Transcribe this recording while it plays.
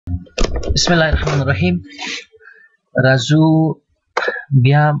بسم الله الرحمن الرحیم. راځو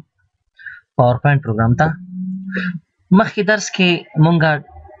بیا پاور پوینټ پروګرام ته. مخکې درس کې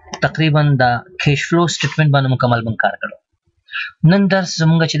مونږه تقریبا د کیش فلو سټیټمنټ باندې مکمل کار کړو. نن درس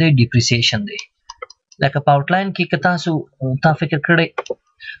زمونږ چې دی ډیپریسیشن دی. لکه په آوټلاین کې که تا فکر کړی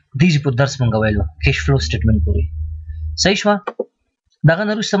دیږي په درس مونږ ویلو کیش فلو سټیټمنټ پورې صحیح شوه. دغه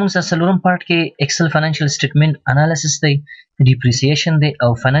نه وروسته مونږ سره څلورم پارټ کې ایکسل فاینانشل سټیټمنټ انالیسس دی، ډیپریسیشن دی او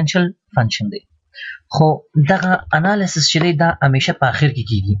فاینانشل فنکشن دی. خو دغه انالیسس چې دی دا همیشه په آخر کې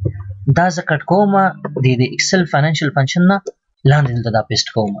کیږي. دا زه کټ کوم د ایکسل فاینانشل فنکشن نه لاندې دلته دا پیسټ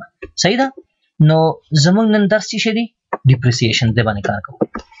کوم. صحیح ده. نو زمونږ نن درس چې دی ډیپریسیشن دی باندې کار کوو.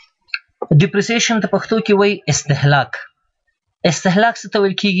 ډیپریسیشن ته پښتو کې وایي استهلاک. استهلاک څه ته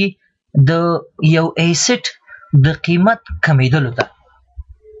ویل کیږي؟ د یو ایسټ د قیمت کمیدلو ته.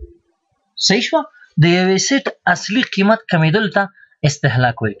 صحیح شوه. د یو ایسټ اصلي قیمت کمیدلو ته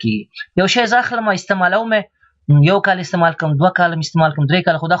استهلاک ویل کیږي. یو شی زه اخلم او استعمالوم، یو کال استعمال کوم، دوه کال استعمال کوم، درې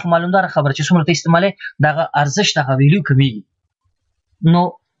کال، خو دا خو معلومداره خبره چې څومره ته استعمالوې دغه ارزښت دغه ویلیو کمیږي. نو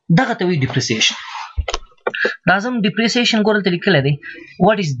دغه ته وایي ډیپریسیشن. راځم ډیپریسیشن ګوره دلته لیکلی دی.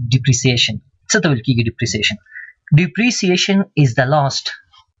 واټ از ډیپریسیشن؟ څه ته ویل کیږي ډیپریسیشن؟ Depreciation is the lost.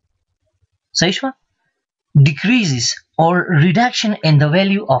 صحیح شوه؟ Decreases or reduction in the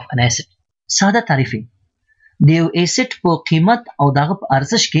value of an asset. ساده تعریف د یو ایسټ په قیمت او دغه په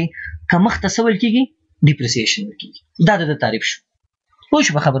ارزښت کې کمښت ته څه ویل کیږي؟ ډیپریسیشن ویل کیږي. دا د تعریف شو. پوه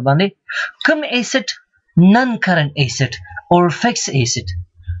شو په خبر باندې؟ کوم ایسټ نن کرنٹ ایسټ اور فکس ایسټ.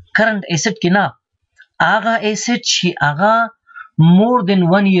 کرنٹ ایسټ کې نه، هغه ایسټ چې هغه more than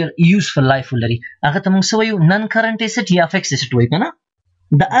 1 year useful life ولري هغه ته موږ څه وایو؟ نن کرنٹ ایسټ یا فکس ایسټ وایو که نه.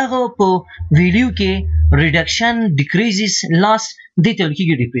 د هغه په ویلیو کې ریډکشن، ډیکریزز، لاس دې ته ویل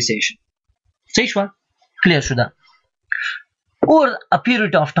کیږي ډیپریسیشن. صحیح شوه؟ کلیر شو ده. اور a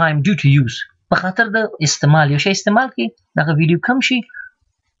period of time due to use، په خاطر د استعمال، یو شی استعمال کې دغه ویلیو کم شي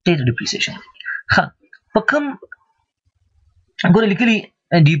دې ته ډیپریسیشن. ښه، په کوم ګوره لیکلي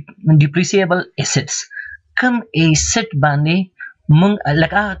ډیپریسیبل ایسټس، کم ایسټ باندې مونږ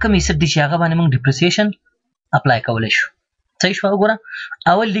لکه هغه کوم ایسټ دی چې هغه باندې مونږ ډیپریسیشن اپلای کولی شو. صحیح شوه؟ وګوره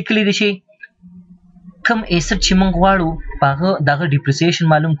اول لیکلی دی چې کوم ایسټ چې مونږ غواړو په هغه دغه ډیپریسیشن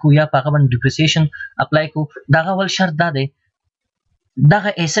معلوم کړو یا په هغه باندې ډیپریسیشن اپلای کړو. دغه اول شرط دا دی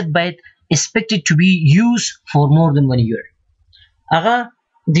دغه ایسټ باید expected to be used for more than 1 year. هغه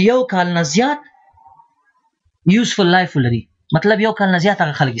د یو کال نه زیات یوزفل لایف ولري، مطلب یو کال نه زیات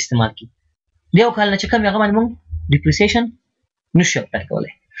هغه خلک استعمال کړي. د یو کال نه چې کم هغه باندې مونږ ډیپریسیشن نشو اپلای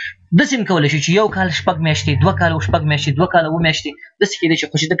کولی. داسې هم کولی شو چې یو کال 6 میاشتې، 2 کاله 6 میاشتې، 2 کاله 7 میاشتې، داسې کېدای شي.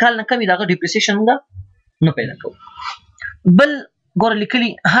 خو چې د کال نه کم وي د هغه ډیپریسیشن مونږ نه پیدا کوو. بل ګوره لیکلي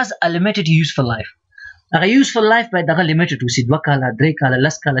has a limited useful life. هغه یوزفل لایف باید دغه لیمیټډ اوسي، 2 کاله، 3 کاله،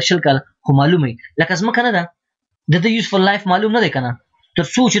 10 کاله، 20 کاله، خو معلوم وي. لکه ځمکه نه ده، د ده یوزفل لایف معلوم نه دی که نه. تر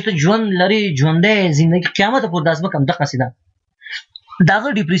څو چې ته ژوند لرې، ژوندی زندګي قیامته پورې دا ځمکه همدغسې ده. د هغه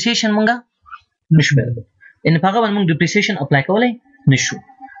ډیپریسیشن مونږ نشو پیدا کولی، یعنې په هغه باندې مونږ ډیپریسیشن اپلای کولی نشو.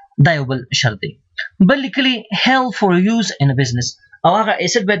 دا یو بل شرط دی. بل لیکلي held for use in a business، او هغه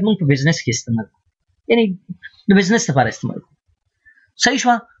ایسټ باید مونږ په بزنس کې استعمال کړو، یعنې د بزنس لپاره استعمال کړو. صحیح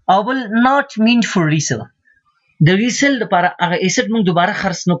شوه؟ او بل not meant for resale، د ریسل لپاره هغه ایسټ مونږ دوباره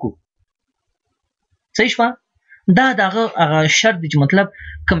خرڅ نه کړو. صحیح شوه؟ دا دغه شرط دی چې مطلب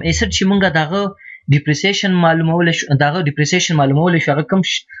کوم ایسټ چې مونږ دغه ډیپریسیشن معلومولی شو، دغه ډیپریسیشن معلومولی شو، هغه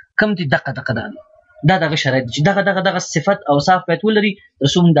کم دي دغه دا دغه شرایط دي چې دغه صفت او اوصاف باید ولري تر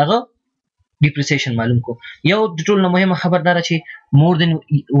څو موږ دغه ډیپریسیشن معلوم کړو. یو د ټولو نه مهمه خبر دا ده چې مور دین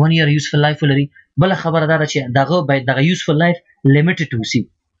 1 year یوزفل لایف ولري. بله خبره دا ده چې دغه باید دغه یوزفل لایف لیمیټډ اوسي،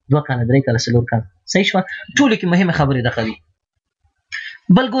 2 کاله، 3 کاله، 4 کاله. صحیح شوه؟ ټولو کې مهمه خبرې دغه دي.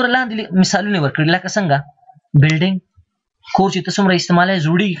 بل ګوره لاندې مثالونه ورکړي، لکه څنګه بلډینګ، کور چې ته څومره استعمالوې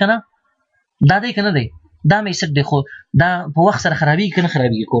جوړېږي که نه، دا دی که نه دی، دا مې ایسټ دی، خو دا په وخت سره خرابېږي که نه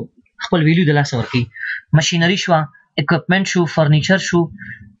خرابېږي، کور خپل ویلیو د لاسه ورکوي. مشینري شوه، اکوپمنټ شو، فرنیچر شو،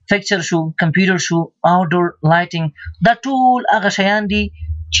 فکچر شو، کمپیوټر شو، آوټډور لایټینګ، دا ټول هغه شیان دي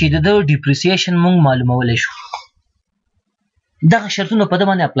چې د ده ډیپریسیشن مونږ معلومولی شو. دغه شرطونه په ده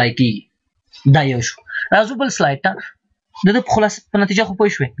باندې اپلای کېږي. دا یو شو. راځو بل سلایډ ته. د ده په خلاصه په نتیجه خو پوه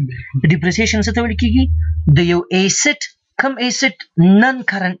شوې ډیپریسیشن څه ته ویل کېږي؟ د یو ایسټ، کم ایسټ نن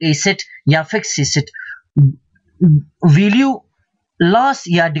کرنٹ ایسټ یا فکس ایسټ ویلیو لاس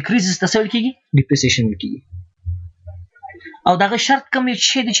یا ډیکریزز ته څه ویل کېږي؟ ډیپریسیشن ویل کېږي. او دغه شرط کوم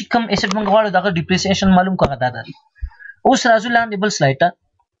شی دی چې کوم ایسټ موږ غواړو دغه ډیپریسیشن معلوم کړو، هغه دا دی. اوس راځو لاندې بل سلایډ ته.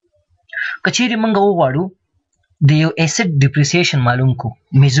 که چیرې موږ وغواړو د یو ایسټ ډیپریسیشن معلوم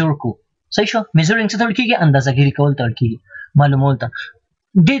کړو، میزور کړو. صحیح شو؟ میزورینګ څه ته ویل کېږي؟ اندازه ګیري کول ته ویل کېږي، معلومول ته.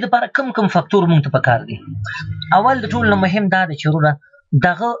 دې دپاره کم فاکتور مونږ ته پکار دي. اول د ټول نه مهم دا دی چې وروره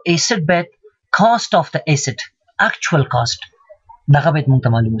دغه ایسټ باید کاسټ اف د ایسټ اکچوال کاسټ دغه باید مونږ ته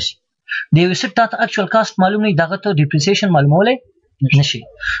معلوم شي. د یو ایسټ تاته اکچوال کاسټ معلوم نه دغه ته ډیپریسیشن معلومولی نشي.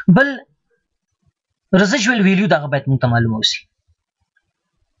 بل رزیجوال ویلیو دغه باید مونږ ته معلوم شي.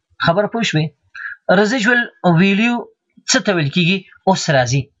 خبره پوه شوې؟ رزیجوال ویلیو څه ته ویل کېږي اوس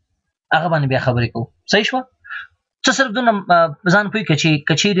راځي هغه باندې بیا خبرې کوو. صحیح شوه؟ څه صرف دونه ځان پوه کړه چې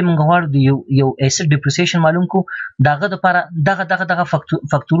که چیرې موږ غواړو د یو ایسټ ډیپریسیشن معلوم کړو د هغه دپاره دغه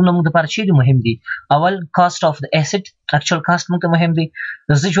فکتورونه موږ دپاره چیرې مهم دي. اول کاسټ اف د ایسټ اکچوال کاسټ موږ ته مهم دی.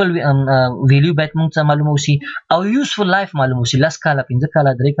 رزیجوال ویلیو باید موږ ته معلوم وشي او یوزفل لایف معلوم وشي 10 کاله 15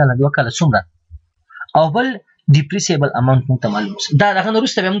 کاله 3 کاله 2 کاله څومره. او بل ډیپریسیبل اماونت موږ ته معلوم وشي. دا دغه نه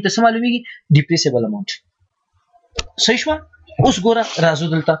وروسته بیا موږ ته څه معلومیږي ډیپریسیبل اماونت. صحیح شوه؟ اوس ګوره راځو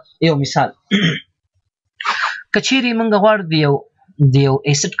دلته یو مثال. کچيري منګه غواړو د یو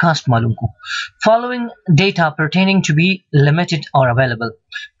ایسټ کاسټ معلوم کو. Following data pertaining to be limited or available.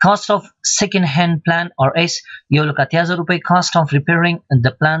 Cost of second hand plant or S 1,80,000 روپے. Cost of repairing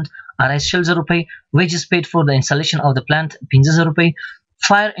the plant RS 1,000 روپے. Wages paid for the installation of the plant 15,000 روپے.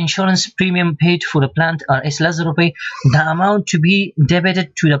 Fire insurance premium paid for the plant RS 1,000 روپے. The amount to be debited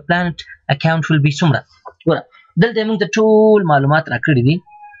to the plant account will be څومره. ګوره دلته موږ ته ټول معلومات راکړي دي.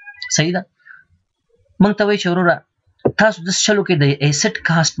 صحیح ده؟ موږ ته وایي چې وروره تاسو داسې چلو کې د ایسټ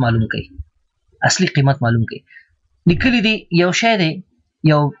کاسټ معلوم کړئ اصلي قیمت معلوم کړئ. لیکلي دي یو شی دی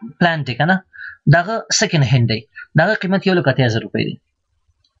یو پلان دی که نه دغه سیکنډ هینډ دی دغه قیمت 1,80,000 روپۍ دی.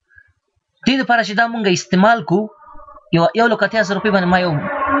 دې دپاره چې دا موږ استعمال کړو 1,80,000 روپۍ باندې ما یو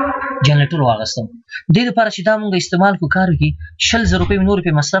جنریټر واخیستم. دې دپاره چې دا موږ استعمال کړو کار وکړي 100,000 روپۍ مې نور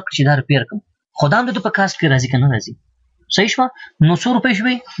پرې مصرف کړي چې دا ریپیر کړم خو دا هم د ده په کاسټ کې راځي که نه راځي. صحیح شوه؟ نو 100 روپۍ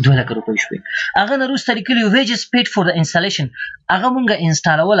شوې 2,00,000 روپۍ شوې. هغه نه وروسته لیکلي wages paid for the installation هغه مونږ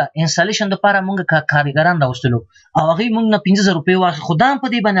انسټالوله انسټالیشن دپاره مونږ کارګران راوستلو او هغوی مونږ نه 15,000 روپۍ واخلي خو دا هم په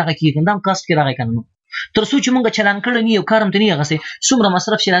دې باندې هغه کېږي دا هم کاسټ کې راغی که نه تر څو چې مونږ چلان کړی نه یو کار هم ته نه هغسې څومره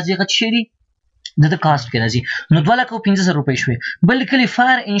مصرف چې راځي هغه څه شی دي د ده کاسټ کې راځي. نو 2,50,000 روپۍ شوې. بل لیکلي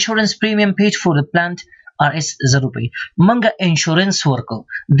fire insurance premium paid for the plant RS 1,000 روپۍ. مونږ انشورنس ورکړو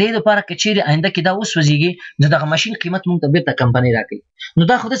دې دپاره که چیرې آینده کې دا وسوځېږي نو دغه ماشین قیمت مونږ ته بېرته کمپنۍ راکوي. نو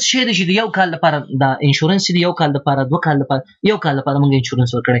دا خو داسې شی دی چې د یو کال لپاره دا انشورنس دی یو کال لپاره 2 کال لپاره یو کال لپاره مونږ انشورنس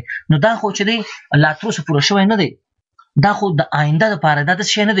ورکړی. نو دا خو چې دی لا تر اوسه پوره شوی نه دی دا خو د آینده دپاره دا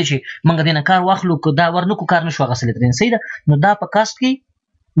داسې شی نه دی چې مونږ دې نه کار واخلو که دا ورنکو کار نه شو اخیستلی ترېنه. صحیح ده؟ نو دا په کاسټ کې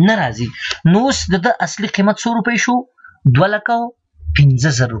نه راځي. نو اوس د ده اصلي قیمت څو روپۍ شو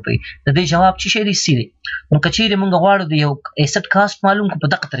 2,50,000 روپۍ. د دې جواب څه شی دی سی دی. نو که چیرې موږ غواړو د یو ایسټ کاسټ معلوم کړو په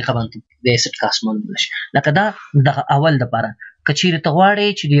دغه طریقه باندې د ایسټ کاسټ معلوم شي. لکه دا دغه اول دپاره که چیرې ته غواړې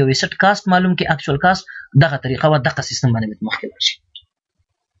چې د یو ایسټ کاسټ معلوم کړي اکچوال کاسټ دغه طریقه به دغه سیستم باندې باید مخکې لاړ شي.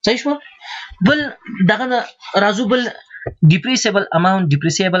 صحیح شوه؟ بل دغه نه راځو بل ډیپریسیبل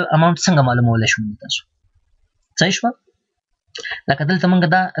اماونټ څنګه معلومولی شو تاسو. صحیح شوه؟ لکه دلته موږ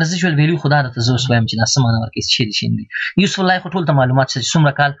دا رزیجوال ویلیو خو دا درته زه اوس وایم چې دا څه معنا ورکوي څه شی دي شین دي. یوزفل لایف خو ټول ته معلومات شته چې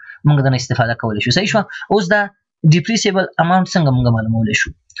څومره کال موږ دنه استفاده کولی شو. صحیح شوه؟ اوس دا ډیپریسیبل اماونټ څنګه موږ معلومولی شو.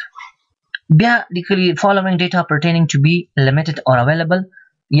 بیا لیکلي following data pertaining to be limited or available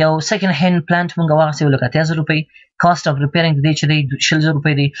یو سیکنډ هینډ پلانټ موږ واخیستې 1,80,000 روپۍ. کاسټ اف ریپیرینګ د دې چې دی 1,000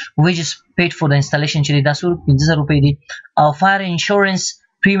 روپۍ دی. ویجز پیډ فور د انسټالیشن چې دی دا 15,000 روپۍ دی. او فایر انشورنس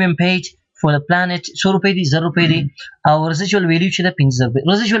پریمیم پیډ for the planet 100 روپۍ دي 1,000 روپۍ دي. او رزیجوال ویلیو چې ده 15,000 روپۍ.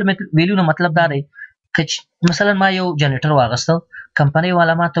 رزیجوال ویلیو نه مطلب دا دی که مثلا ما یو جنریټر واخیسته کمپنۍ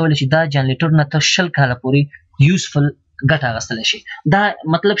والا ما ته ویل چې دا جنریټر نه ته 20 کاله پورې یوزفل ګټه اخیستلی شي. دا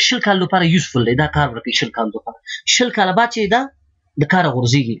مطلب 20 کال لپاره یوزفل دی دا کار ورکوي 20 کال لپاره. 20 کاله بعد چې دا د کاره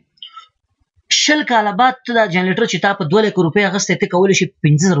غورځېږي 20 کاله بعد ته دا جنریټر چې تا په 2,00,000 روپۍ اخیستی ته کولی شي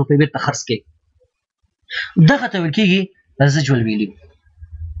 15,000 روپۍ بېرته خرڅ کړې. دغه ته ویل کېږي رزیجوال ویلیو.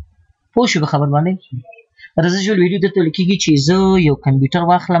 پوه شو په خبر باندې؟ رزیجوال ویلیو درته ویل کېږي چې زه یو کمپیوټر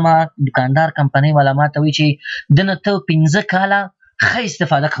واخلم دکاندار کمپنۍ والا ما ته وایي چې دنه ته 15 کاله ښه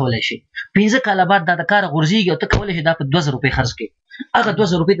استفاده کولی شي 15 کاله بعد دا د کاره غورځېږي او ته کولی شي دا په 2,000 روپۍ خرڅ کړې. هغه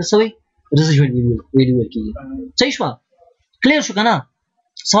 2,000 روپۍ ته څه وایي رزیجوال ویلیو ویل کېږي. صحیح شوه؟ کلیر شو که نه؟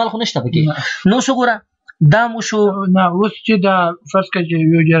 سوال خو نشته پکې. نو اوس وګوره دا مو شو. نه اوس چې دا فرض کړه چې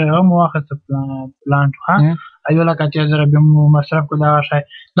یو جرګه مو واخیسته پلانټ ها 1,80,000 بیا مو مصرف کړو دغه شی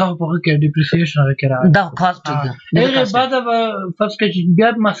دا خو په هغه کې ډیپریسیشن هغه کې راغلی دا کاسټ هغې بعده به فرض کړه چې بیا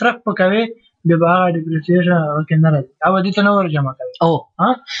مصرف به کوې بیا به هغه ډیپریسیشن هغه کې نه راځي او دې ته نه ور جمع کوي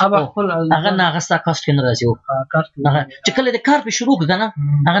هغه خپل هغه نه هغه ستا کاسټ کې نه راځي. چې کله د کار پې شروع کړو که نه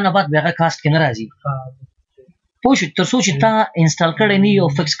هغه نه بعد بیا هغه کاسټ کې نه راځي. پوه شو تر څو چې تا انسټال کړی نه یو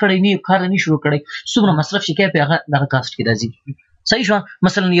فکس کړی نه یو کار نه شروع کړی څومره مصرف چې کوې پې هغه دغه کاسټ کې راځي. صحیح شو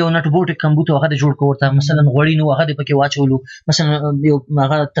مثلا یو نټ بوټ کمبوت هغه د جوړ کوته مثلا غوړی نو هغه د پکې واچولو مثلا یو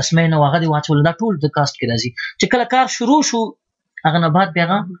هغه تسمه نو هغه د واچولو دا ټول د کاست کې راځي چې کله کار شروع شو هغه نه بعد بیا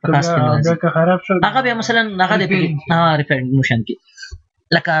هغه کاست کې راځي هغه بیا مثلا هغه د ریپیرنګ کې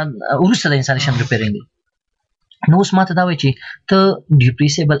لکه ورسره د انسټالیشن ریپیرنګ نو اوس ماته دا وایي چې ته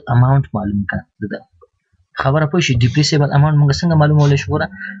ډیپریسیبل اماونت معلوم کړه خبره پوه شي ډیپریسیبل اماونت موږ څنګه معلومولای شو ګوره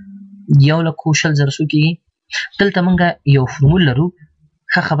 1,00,000 کېږي دلته موږ یو فورمول لرو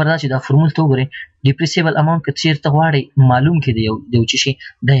ښه خبره ده چې دا فورمول ته وګورئ ډیپریسیبل اماونت که چېرته غواړئ معلوم کړي د یو څه شي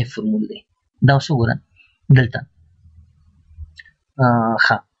دا یې فورمول دی دا اوس وګوره دلته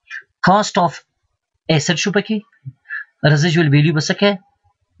ښه کاسټ اف ایسټ شو پکې رزیجوال ویلیو به څه کوې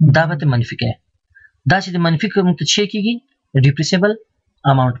دا به ته منفي کوې دا چې د منفي کوم ته څه کېږي ډیپریسیبل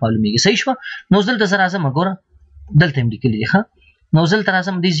اماونت معلومیږي صحیح شو نو دلته زه راځم ګوره دلته هم لیکلي دي ښه نو دلته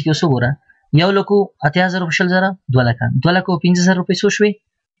راځم دې ځای کې اوس وګوره 1,80,000 په 100,000 2,50,000 روپۍ څو شوې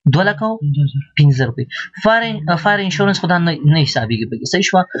 2,50,000 روپۍ فایر انشورنس خو دا نه حسابېږي پکې صحیح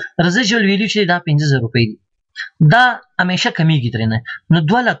شوه رزیجوال ویلیو چې دا 50,000 روپۍ دي دا همیشه کمیږي ترې نه نو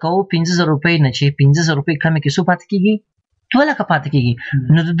 2,50,000 روپۍ نه چې 50,000 روپۍ کمې کې څو پاتې کېږي 2,00,000 پاتې کېږي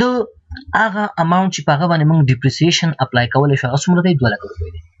نو د هغه اماونت چې په هغه باندې موږ ډیپریسیشن اپلای کولی شو هغه څومره دی 2,00,000 روپۍ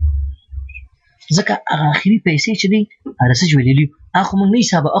دی ځکه هغه اخري پیسې چې دی رسیجوال ویلیو هغه خو موږ نه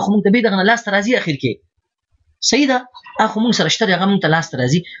حسابه هغه خو موږ ته بیا دغه نه لاسته راځي اخر کې صحیح ده هغه خو موږ سره شته دی هغه موږ ته لاسته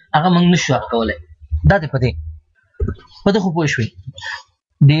راځي هغه موږ نشو هغه کولی دا دی په دې خو پوه شوې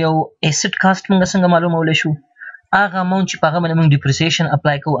د یو ایسټ کاسټ موږ څنګه معلومولی شو هغه اماونت چې په هغه باندې موږ ډیپریسیشن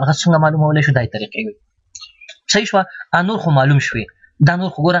اپلای کوو هغه څنګه معلومولی شو دا یې طریقې وي صحیح شوه نور خو معلوم شوې دا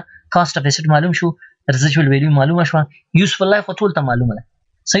نور خو ګوره کاسټ اف ایسټ معلوم شو رزیجوال ویلیو معلومه شوه یوزفل لایف خو ټول ته معلومه ده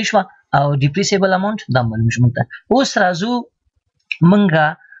صحیح شوه او ډیپریسیبل اماونت دا معلوم شو موږ ته اوس راځو موږ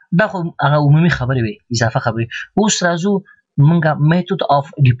دا خو هغه عمومي خبرې وي اضافه خبرې اوس راځو موږ میتود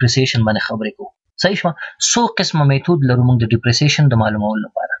اف ډیپریسیشن باندې خبرې کوو صحیح شوه څو قسمه میتود لرو موږ د ډیپریسیشن د معلومولو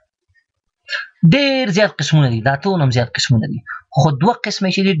لپاره ډېر زیات قسمونه دي دا ټول هم زیات قسمونه دي خو دوه قسمه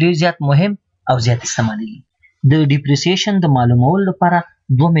چې دي ډېر زیات مهم او زیات استعمالېږي د ډیپریسیشن د معلومولو لپاره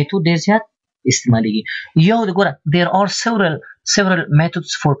دوه میتود ډېر زیات استعمالېږي یو د ګوره there are several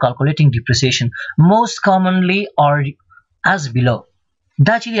methods for calculating depreciation most commonly are as below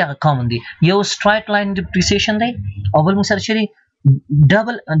دا چې دی هغه کامن دی یو straight line depreciation دی او بل موږ سره چې دی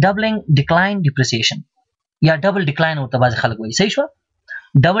doubling decline depreciation یا double decline ورته بعضې خلک وایي صحیح شوه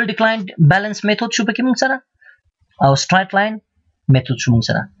double decline balance method شو پکې موږ سره او straight line method شو موږ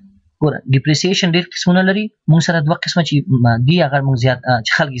سره ګوره ډیپریسیشن ډېر قسمونه لري موږ سره دوه قسمه چې دي هغه موږ زیات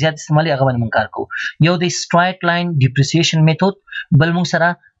چې خلک زیات استعمالي هغه باندې موږ کار کوو یو د straight line depreciation method بل موږ سره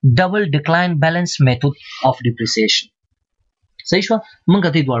double decline balance method of depreciation صحیح شوه موږ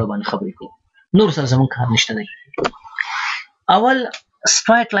دې دواړو باندې خبرې کوو نور سره زموږ کار نشته دی اول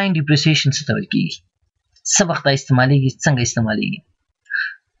straight line depreciation څه ته ویل کېږي څه وخت استعمالېږي څنګه استعمالېږي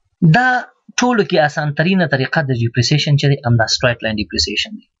دا ټولو کې اسان ترینه طریقه د ډیپریسیشن چې دی همدا straight line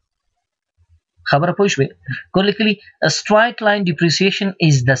depreciation دی خبره پوه شوې کو لیکلي straight line depreciation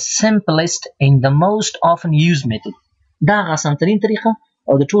is the simplest and the most often used method دا هغه اسان ترین طریقه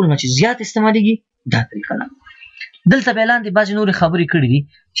او د ټولو نه چې زیات استعمالېږي دا طریقه ده دلته بیا لاندې بعضې نورې خبرې کړي دي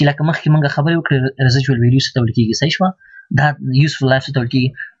چې لکه مخکې موږ خبرې وکړې residual value څه ته ویل کېږي صحیح شوه دا useful life څه ته ویل کېږي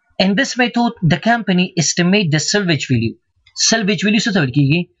in this method the company estimate the salvage value څه ته ویل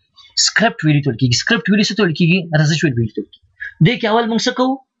کېږي scrapped value ته ویل کېږي scrapped value څه ته ویل کېږي residual value ته ویل کېږي دې کې اول موږ څه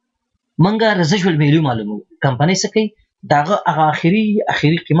کوو منګه residual value معلومو کمپنۍ څه کوي داغه هغه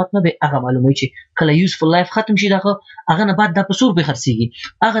اخري قیمت نه دی هغه معلوموي چې کله یوزفل لایف ختم شي هغه نه بعد دا په څو روپۍ خرڅېږي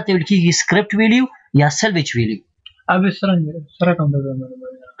هغه ته ویل کېږي scrapped value یا salvage value سره کوم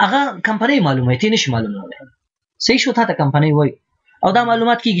هغه کمپنۍ معلوموي ته نشي معلومولی صحیح شو تا ته کمپنۍ وایي او دا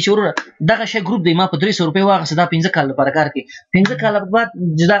معلومات کېږي چې وروره دغه شی ګروپ دی ما په 300 روپۍ واخیسته دا 15 کال لپاره کار کوي 15 کال بعد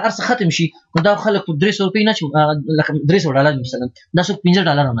چې دا هر څه ختم شي نو دا خلک په 300 روپۍ نه چې لکه $300 مثلا دا څوک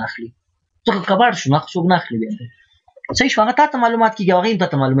 $50 نه اخلي څوک کباړ شو نه څوک نه اخلي بیا صحیح شو هغه تا ته معلومات کېږي هغه هم تا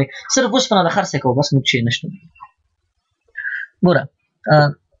ته معلوموي صرف اوسپنه د خرڅ کوو بس نور شی نشته ګوره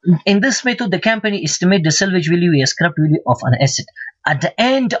in this method the company estimate the salvage value or scrap value of an asset at the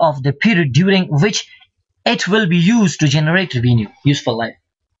end of the period during which it will be used to generate revenue useful life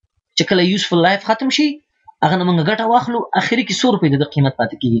چې کله useful life ختم شي هغه نه موږ ګټه واخلو اخري کې 100 روپۍ د قیمت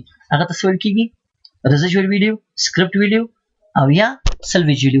پاتې کېږي هغه ته څه ویل کېږي residual value scrapped value او یا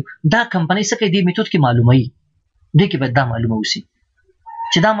salvage value دا کمپنۍ څه کوي دې میتود کې معلوموي دې کې باید دا معلومه اوسي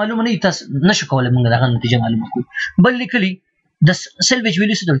چې دا معلومه نه وي تاسو نشو کولی موږ دغه نتیجه معلومه کړو بل لیکلي the salvage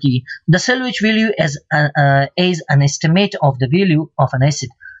value څه ډول کېږي the salvage value is an estimate of the value of an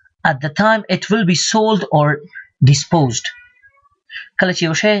asset at the time it will be sold or disposed کله چې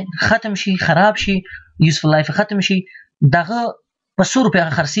یو شی ختم شي خراب شي یوزفل لایف ختم شي دغه په 100 روپیا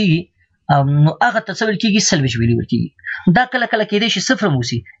خرڅيږي نو هغه ته څه ویل کېږي سلویج ویلو ورکېږي دا کله کله کېدای شي صفر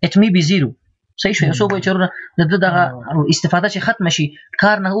موسی اټ می بي 0 صحیح شو یو به چرونه دغه استفاده چې ختم شي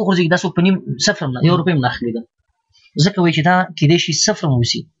کار نه وګورځي دا سو پنیم صفر نه یو روپیم نه اخلي دا ځکه وایي چې دا کېدای شي صفر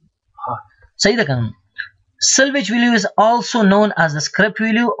موسی صحیح ده کنه salvage value is also known as the scrap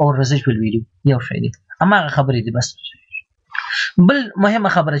value or residual value یو شی دی اما خبرې دي بس بل مهمه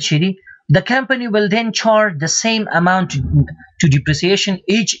خبره چي دي the company will then charge the same amount to depreciation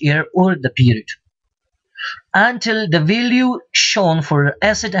each year or the period until the value shown for the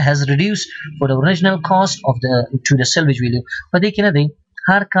asset has reduced for the original cost of the to the salvage value په دې کې نه دی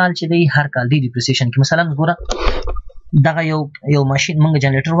هر کال چې دی هر کال دی depreciation کې مثلا ګوره دغه یو ماشين موږ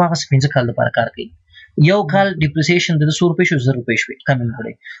جنریټر واغس 15 کال لپاره کار کوي یو کال ډیپریسیشن د 100 روپے شو 1000 روپے شو کم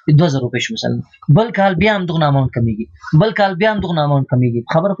کړي 2000 روپے شو مثلا بل کال بیا هم دغه اماونت کمیږي بل کال بیا هم دغه اماونت کمیږي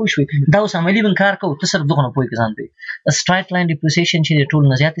خبره پوه شوې دا اوس عملی بن کار کوو ته صرف دغه پوي کسان دی سټریټ لاین ډیپریسیشن چې ټول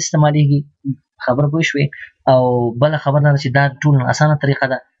نه زیات استعماليږي خبره پوه شوې او بل خبر نه چې دا ټول اسانه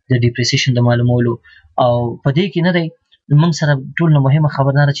طریقه ده د ډیپریسیشن د معلومولو او په دې کې نه دی موږ سره ټول مهمه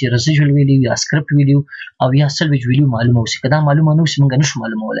خبر نه چې ريزيډوال ویلیو یا سکرپټ ویلیو او یا سلویج ویلیو معلومه اوسي کدا معلومه نو موږ نشو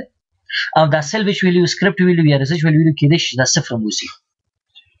معلومولای او دا سلویج ویلیو سکرپټ ویلیو یا ريزيډوال ویلیو کې دا صفر موسي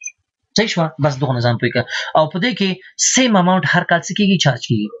صحیح شو بس دغه نظام پوي کا او په دې کې سیم اماونت هر کال څخه کیږي چارج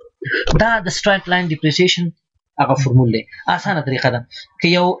کیږي دا د سټریټ لاین ډیپریسیشن هغه فورمول دی اسانه طریقه ده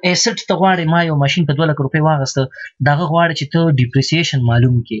که یو ایسټ ته غواړي ما یو ماشين په 2 لک روپے واغسته دغه غواړي چې ته ډیپریسیشن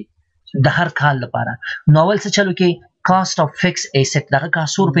معلوم کړي د هر کال لپاره نوول څه چلو کې cost of fixed asset دغه کا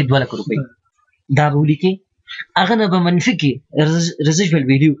 100 روپے 2 لک روپے دا بولی کې هغه نه به منفي کې residual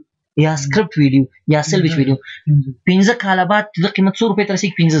value یا سکرپټ ویلیو یا سلویج ویلیو 15 کال بعد د قیمت 100 روپے تر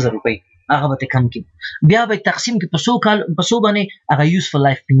رسید 15000 روپے هغه به کم کی بیا به تقسیم کې په 100 کال په 100 باندې هغه یوزفل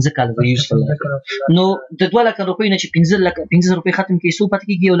لایف 15 کال به یوزفل لایف نو د 2 لک روپے نه چې 15 روپے ختم کې 100 پات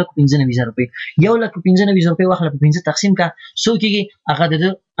کېږي 1 لک 15000 روپے 1 لک 15000 روپے واخله په 15 تقسیم کا 100 کېږي هغه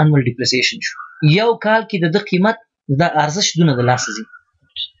د انوال ډیپریسیشن شو یو کال کې د قیمت د ارزش دونه د لاس زی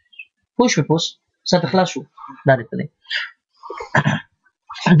پوښ په پوس څه خلاص شو دا دې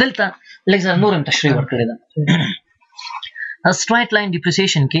دلته لږ نورم تشریح ورکړی دا سټریټ لاین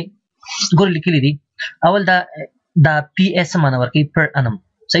ډیپریسیشن کې ګور لیکلی دي اول دا پی اس معنی ورکړي پر انم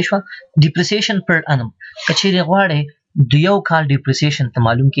صحیح شو ډیپریسیشن پر انم کچېری غواړي د یو کال ډیپریسیشن ته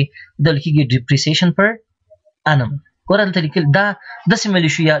معلوم کې د لکېږي ډیپریسیشن پر انم ګور دلته لیکل دا د سیمل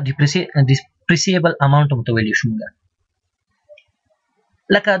شو یا ډیپریسیبل اماونت متویل شو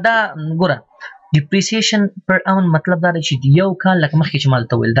لکه دا ګور depreciation per annum مطلب دا دی چې یو کال لکه مخکې چې مال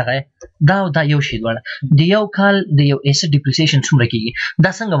ته ویل دغه دا یو شی دواړه د یو کال د یو asset depreciation څومره کیږي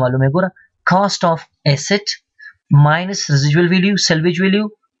دا څنګه معلومه ګوره cost of asset minus residual value salvage value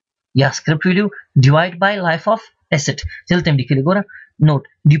یا script value divide by life of asset دلته هم لیکلي ګوره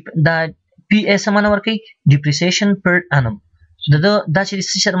نوٹ دا پی اس معنی ورکوي depreciation per annum دا چې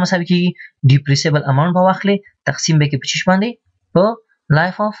څه سره مساوي کیږي depreciable amount به واخلې تقسیم به کې په چیش باندې په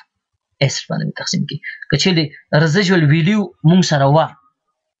life of asset باندې تقسیم کی کچېلې residual value مونږ سره وا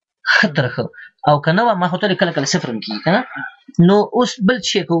خطرخه او کنه ما هوته کله کله صفر کی کنه نو اوس بل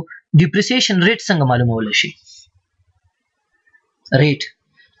شي کو depreciation rate څنګه معلومول شي ریټ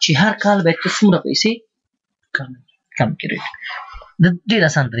چې هر کال به څومره پیسې کم کړي د دې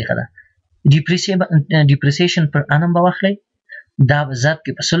آسان طریقه ده depreciation per annum به واخلې دا ضرب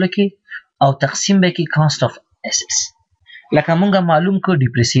کې په سلو کې او تقسیم به کې cost of assets لکه مونږه معلوم کو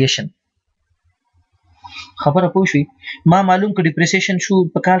depreciation خبره پوه شئ ما معلوم کو ډیپریسیشن شو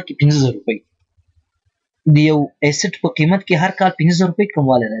په کال کې 15000 روپۍ دی یو ایسټ په قیمت کې هر کال 15000 روپۍ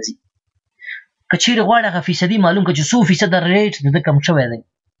کمواله راځي کچېر غواړه غ فیصدي معلوم کو چې 100% ریټ د کم شوی دی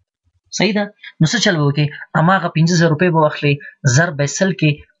صحیح ده نو څه چل وکي اماغه 15000 روپۍ به واخلي ضرب به سل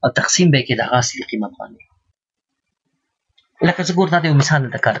کې او تقسیم به کې د اصلي قیمت باندې لکه څنګه ورته یو مثال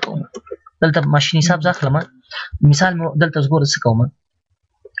د کار کوم دلته ماشين حساب ځخلم مثال مو دلته زګور څه کوم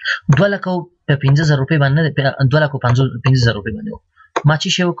 2 لک په 15000 روپۍ باندې 2 لک 15000 روپۍ باندې ما چې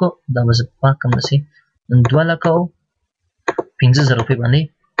شو کو دا وز پاک کم نسی 2 لک 15000 روپۍ باندې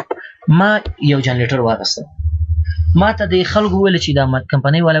ما یو جنریټر واغسته ما ته د خلکو ویل چې دا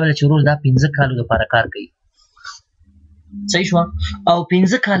کمپنۍ والا ویل چې روز دا 15 کالو لپاره کار کوي صحیح شو او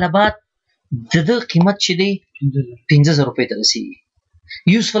 15 کال بعد د قیمت چې دی 15000 روپۍ ته رسیږي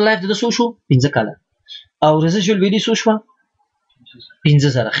یوزفل لایف د څو شو 15 کال او ریزیډوال ویلی څو شو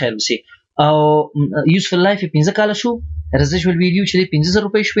 15000 خیر وسی او یوزفل لایف 15 کال شو ریزیډوال ویلیو چې 15000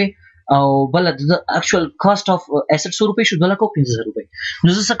 روپۍ شو او بل د اکچوال کاست اف اسټ 100 روپۍ شو 2 لک 15000 روپۍ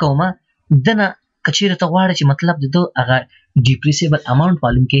نو زه څه کوم دنه کچیرې ته غواړي چې مطلب د هغه ډیپریسیبل اماونت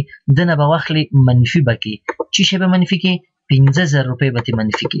معلوم کې دنه به واخلي منفي بکی چې شی به منفي کې 15000 روپۍ به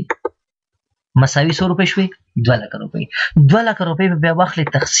منفي کې مساوي 100 روپۍ شوي 2 لک روپۍ 2 لک روپۍ به بیا واخلي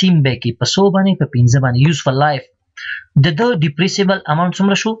تقسیم به کې په 100 باندې په 15 باندې یوزفل لایف د ډیپریسیبل اماونت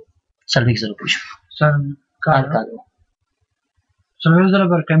څومره شو 40 روپۍ شو کال سلوي زره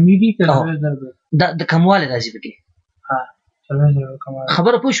بر کمیږي که سلوي زره د کمواله راځي پکې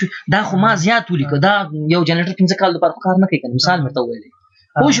خبره پوه شو دا خو ما زیات ولیکو دا یو جنریټر 15 کال لپاره کار نه کوي مثال مرته ویلې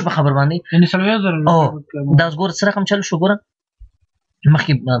پوه شو په خبر باندې یعنی سلوي زره دا ګور سره کوم چل شو ګور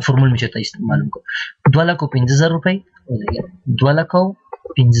مخکې فورمول مې چته معلوم کو 2 لک 15000 روپۍ 2 لک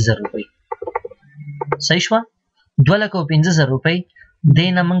 15000 روپۍ صحیح شو 2 لک 15000 روپۍ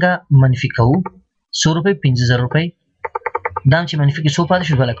دینه منګه منفي کوو 100 روپۍ 15000 روپۍ دا چې منفي کې 100 پاتې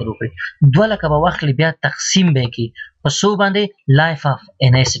شو 2 لک روپۍ 2 لک به واخلي بیا تقسیم به کې په 100 باندې لایف اف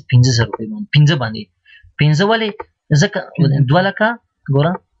ان اس 15000 روپۍ باندې 15 باندې 15 ولې ځکه 2 لک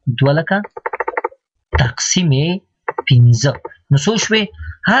ګوره 2 لک تقسیم 15 نو څو شوي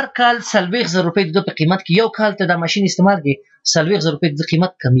هر کال 40000 روپۍ د په قیمت کې یو کال ته د ماشين استعمال کې 40000 روپۍ د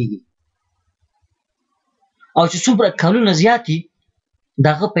قیمت کمیږي او چې څومره کالونه زیاتی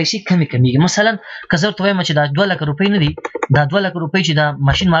داغه پیسې کمیږي مثلا کزر ته وایم چې دا 2 لک روپۍ نه دي دا 2 لک روپۍ چې دا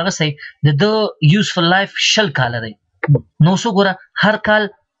ماشين ماغسي د یوزفل لایف شل کال دی نو څو ګوره هر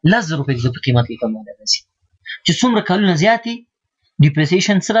کال 1000 روپۍ د قیمت کې کموالی راځي چې څومره کالونه زیاتی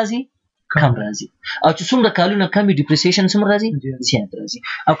ډیپریسیشن سره راځي کم راځي او چې څومره کالونه کمی ډیپریسیشن څومره راځي زیات راځي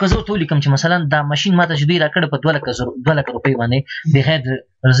او کزر ته لیکم چې مثلا دا ماشين ماته چې دوی راکړ په 2 لک روپۍ باندې بغیر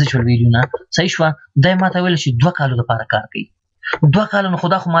رزیجوال ویلیو نه صحیح شو دا ماته ویل چې 2 کالو لپاره کار کوي 2 کالونو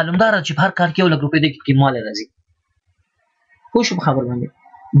خدا خو معلومدار چې هر کار کې 1 لک روپۍ د کمواله راځي خو شو خبر باندې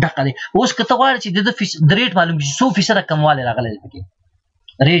دغه اوس کته غواړي چې د ریټ معلوم شي 100% کمواله راغلی دی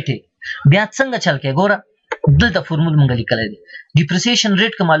ریټ بیا څنګه چل کې ګوره دلته فورمول مونږ لیکلی دی ډیپریسیشن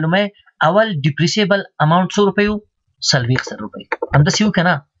ریټ که معلومه اول ډیپریسیبل اماونت 100 روپۍ 40000 روپۍ همدا سیو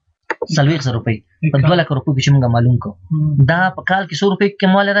کنه 40000 روپۍ په 2 لک روپۍ کې مونږ معلوم کو دا په کال کې 100 روپۍ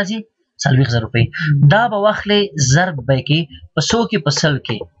کمواله راځي 40000 روپۍ دا به واخلې ضرب به کې په 100 کې په 100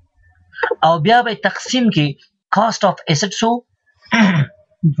 کې او بیا به تقسیم کې کاست اف ایسټ سو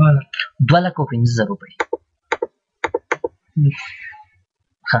 2 لک 15000 روپۍ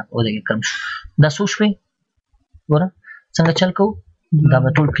ها ولګي کم شو دا څو شوي ګوره څنګه چل کو دا به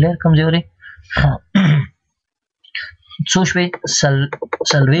ټول کلیر کوم ځوري څو شوي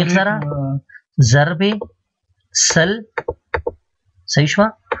سلويخ سره ضرب سل صحیح شو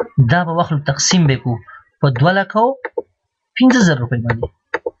دا به واخلو تقسیم به کو په 2 لک 15000 روپۍ باندې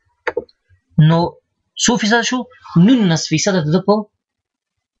نو 100% شو 19% د په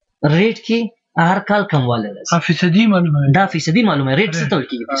ریټ کې هر کال کمواله راځي فیصدي معلومه دا فیصدي معلومه ریټ څه ته ویل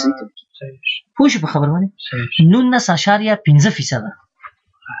کېږي فیصدي ته پوه شو په خبر باندې 19.5%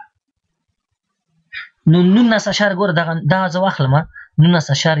 نو 19 ګوره دا زه واخلم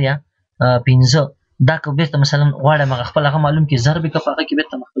 19.5 دا که بیرته مثلا غواړم هغه خپل هغه معلوم کې ضرب کې هغه کې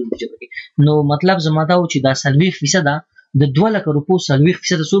بیرته خپل جبر کې نو مطلب زما دا و چې دا 40% د 2 لک روپو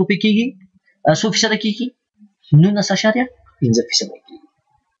 40% 100 روپۍ کېږي 100% کېږي 19.5% کېږي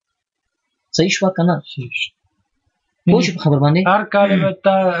صحیح شو کنه پوه شو په خبر باندې هر کال به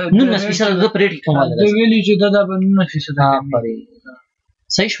تا 19% د پریټ کمواله د ویلي چې دا به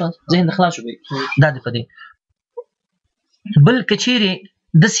 19% صحیح شو ذهن خلاص شو دا د پدې بل کچيري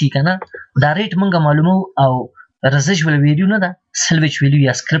د سی کنه دا ریټ مونږه معلومو او رزیجوال ویلیو نه دا سلویج ویلیو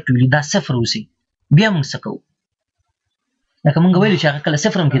یا سکرپټ ویلیو دا صفر وسی بیا موږ سکو لکه مونږ ویلو چې هغه کله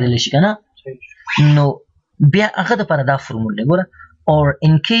صفر هم کېدلی شي کنه نو بیا هغه د پر دا فورمول دی ګوره or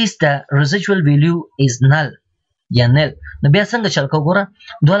in case the residual value is null یا nil نو بیا څنګه چل کو ګوره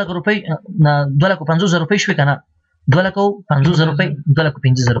 2 لک روپۍ 2 لک 50000 روپۍ شوي کنه 2 لک 50000 روپۍ 2 لک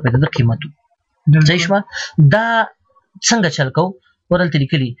 50000 روپۍ د قیمت صحیح شو دا څنګه چل کو ورته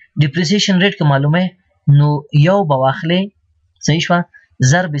لیکلي ډیپریسیشن ریټ که معلومه نو یو بواخله صحیح شو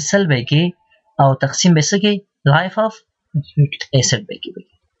ضرب سلبه کې او تقسیم به سکه لایف اف ایسټ به کې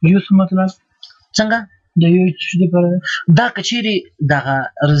یو مطلب څنګه د یو څه لپاره دا کچيري دا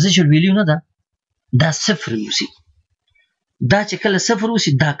رزیجوال ویلیو نه دا صفر وسی دا چې کله صفر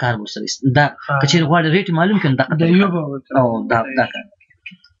وسی دا کار ورسره دا کچيري غواړي ریټ معلوم کړي دا یو او دا کار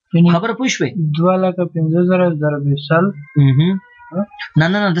خبره پوه شوې 2 لک 15000 ضرب سل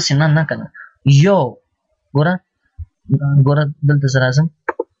نه د سینه نه کنه یو ګوره دلته سره اعظم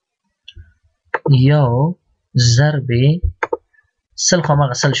یو ضرب سل خو ما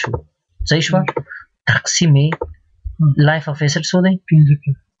غسل شو صحیح شو تقسیم لایف اف ایسټ سو دی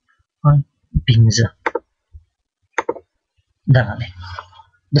 15 دا نه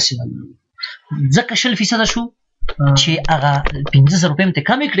د سینه ځکه 100% شو چې هغه 15000 روپۍ مته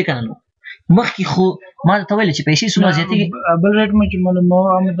کم کړی کنه نو مخکې خو ما ته ویل چې پیسې څومره زیاتېږي بل ریټ مې چې معلومه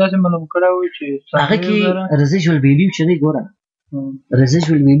داسې معلوم کړی و چې هغه کې رزیجوال ویلیو چې دی ګوره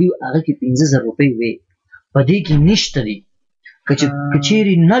رزیجوال ویلیو هغه کې 15000 روپۍ وي په دې کې نشته دی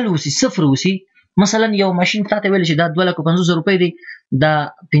کچېری نل وسی صفر وسی مثلا یو ماشين تاسو ویل چې دا 2,50,000 روپۍ دی دا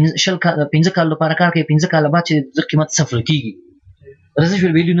 15 کال لپاره کار کوي 15 کال بعد چې د قیمت صفر کیږي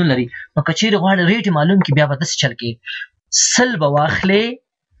رزیجوال ویلیو نه لري نو کچېری غواړي ریټ معلوم کی بیا به داس چل کې سل به واخلې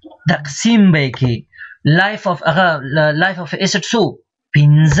تقسیم به کې لایف اف اسټ سو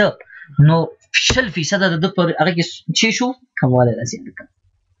 15 نو 100% د پر هغه کې چې شو کمواله راځي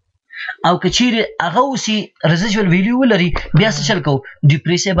او کچېری هغه وسی رزیجوال ویلیو لري بیا څه چل کو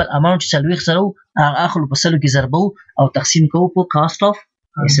ډیپریسیبل اماونت چلوي خسرو هغه اخلو په سلو کې ضربو او تقسیم کو په کاست اف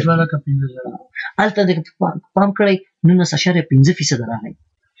الته د پام کړی 9.15% راغی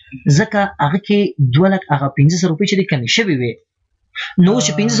ځکه هغه کې 2,00,000 هغه 1500 روپۍ چې کمی شوی وي نو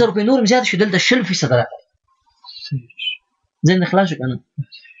چې 1500 روپۍ نور زیات شو دلته 100% راغی ځین خلاص کنه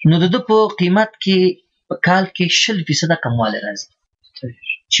نو د په قیمت کې په کال کې 100% کمواله راځي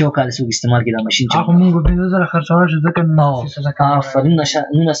چې یو کال سو استعمال کې دا ماشين چې هغه موږ 15000 خرڅول شو ځکه نو فرین نشه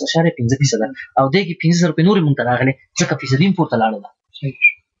 9.15% او د کې 15000 روپۍ نور مونږ ته راغلي ځکه فیصدیم پورته لاړه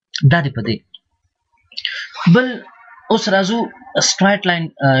دا دی په دې بل اوس راځو سټریټ لاین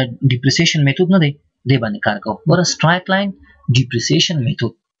ډیپریسیشن میتود نه دی باندې کار کوو ور سټریټ لاین ډیپریسیشن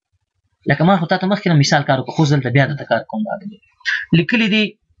میتود لکه ما هوتا ته مخکې مثال کارو خو ځل بیا د کار کوم دا لیکلي دي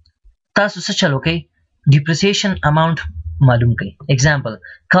تاسو څه چلو کوي ډیپریسیشن اماونت معلوم کړئ एग्जांपल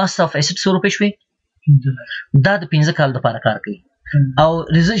کاست اف اسټ 100 روپۍ شوي دا د 15 کال لپاره کار کوي او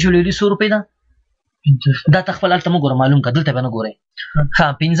ریزیجوال ویلیو 100 روپۍ دا تخپل الته موږ معلوم کړل ته باندې ګورئ ها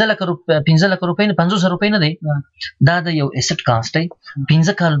 15 لک روپۍ نه 50000 روپۍ نه دی دا د یو اسټ کاست دی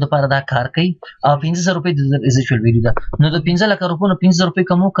 15 کال لپاره دا کار کوي او 50000 روپۍ د ریزیجوال ویلیو دا نو د 15 لک روپۍ نه 50000 روپۍ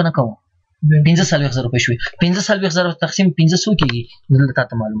کمو کنه کوم 15000 روپۍ شوي 15000 تقسیم 500 کېږي دلته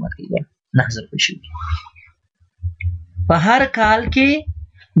تاسو معلومات کیږي 9000 روپۍ شوي په هر کال کې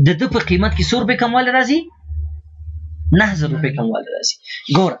د په قیمت کې 100 روپۍ کمواله راځي 9000 روپۍ کمواله راځي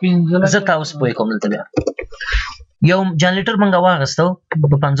ګور زه تاسو په کوم دلته بیا یو جنریټر منګه واغستو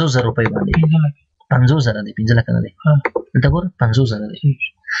په 50000 روپۍ باندې 50000 دی 5 لک نه دی دلته ګور 50000 دی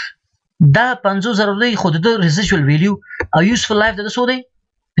دا 50000 دی خود د ریزیجوال ویلیو او یوزفل لایف د سو دی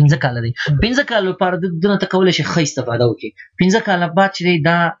 15 کال دی 15 کال لپاره د دنه تکول شي خې استفاده وکي 15 کال بعد چې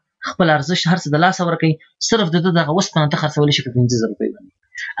دا خپل ارزش هر څه د لاس ور کوي صرف د دغه وسپنه ته خرڅول شي په 15000 روپۍ باندې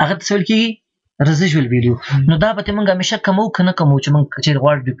هغه تسویل کی رزیجوال ویلیو نو دا به موږ همیشه کمو کنه کمو چې موږ چې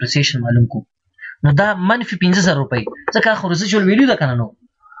غواړ ډیپریسیشن معلوم کو نو دا منفي 15000 روپۍ ځکه خو رزیجوال ویلیو دا کنه نو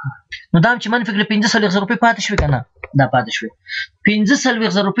دا چې منفي 15000 روپۍ پاتې شوی کنه دا پاتې شوی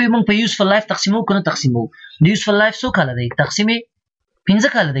 15000 روپۍ موږ په یوزفل لایف تقسیمو کنه تقسیمو د یوزفل لایف څو کال دی تقسیمې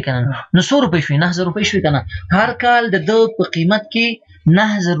 15 کال دی کنه نو 100 روپۍ شوی 9000 روپۍ شوی کنه هر کال د په قیمت کې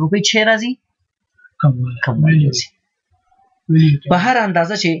 9000 روپۍ چې راځي کمواله راځي په هر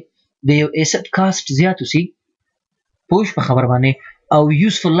اندازه چې د یو اسټ کاست زیات وسی پوښ په خبر باندې او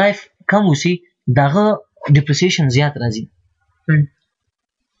یوزفل لایف کم وسی دغه ډیپریسیشن زیات راځي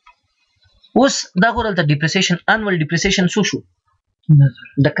اوس دا ګورل ته ډیپریسیشن انوال ډیپریسیشن څو شو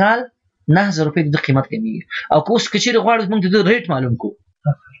د کال 9000 روپۍ د قیمت کمیږي او کوس کچېره غواړو موږ د ریټ معلوم کو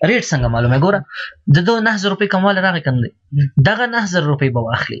ریټ څنګه معلومه ګوره د 9000 روپۍ کمواله راغی کنه دغه 9000 روپۍ به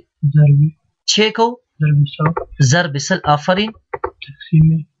واخلي چیکو ضرب سل آفرین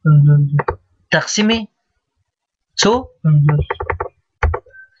تقسیمه څو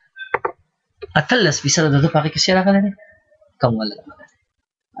 18% د پاره کې څه راغلی کمواله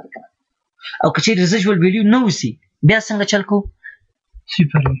او کچې ریزیجوال ویلیو نو وسی بیا څنګه چل کو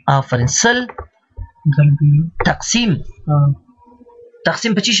صفر آفرین سل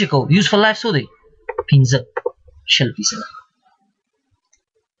تقسیم په چی شي کو یوزفل لایف سو دی 15%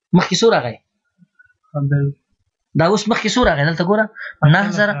 مخکې سو راغی دا اوس مخکې سو راغی دلته ګوره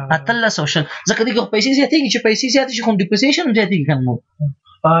 9000 ځکه دغه پیسې زیاتېږي چې پیسې زیاتې شي خو ډیپریسیشن زیاتېږي کنه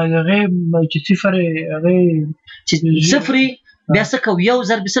هغه چې صفر هغه چې صفر بیا څه کو یو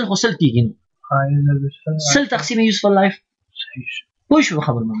ضرب سل خو سل کېږي سل تقسیم یوزفل لایف پوه شو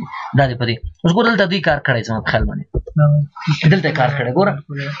خبر مې دا دی پدې اوس ګور دلته دوی کار کړی زما خیال باندې دلته کار کړی ګوره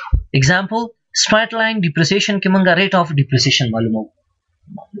एग्जांपल سټریټ لاین ډیپریسیشن کې مونږه ریټ اف ډیپریسیشن معلومو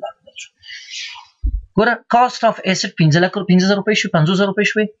ګوره کاست اف اسټ 15000 روپۍ شو 50000 روپۍ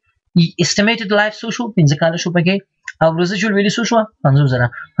شو اسټیمیټډ لایف سو شو 15 کال شو پکې او ریزیجوال ویلیو څو شوه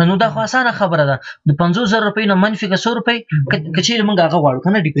 50000 نو دا خو اسانه خبره ده د 50000 روپۍ نه منفي که 100 روپۍ کچېرې موږ هغه غواړو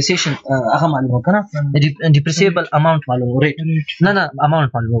کنه ډیپریسیشن هغه معلومه کنه ډیپریسیبل اماونت معلومه ریټ نه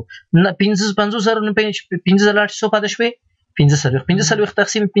اماونت معلومه نه 50000 روپۍ 15800 پاتې شوې 15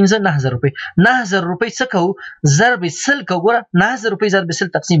 تقسیم 15 9000 روپۍ 9000 روپۍ څه کو ضرب 10 کو ګوره 9000 روپۍ ضرب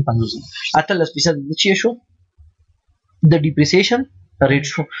 10 تقسیم 500 18% چی شو د ډیپریسیشن ریټ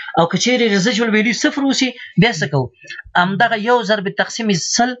شو او کچېرې ریزیجوال ویلیو صفر وسی بیا څه کو امدغه یو ضرب تقسیم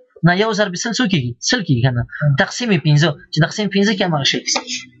 10 نه یو ضرب 10 څو کیږي 10 کیږي کنه تقسیم 15 چې تقسیم 15 کې هغه شي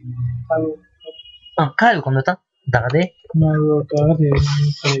کار کوم ته دغه دی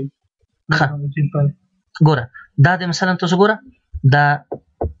ګوره دا د مثلا تاسو ګوره دا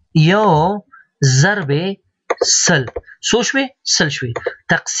یو ضرب سل سو شوي سل شوي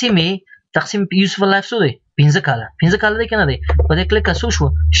تقسیم یوسف لایف سو دی 15 کاله دی کنه دی په دې کلیک سو شو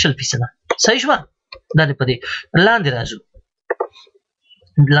 0% صحیح شو دا دې په دې لاندې راځو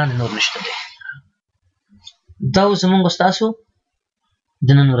لاندې نور نشته دی دا زمونږ تاسو د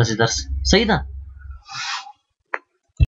نن ورځې درس صحیح ده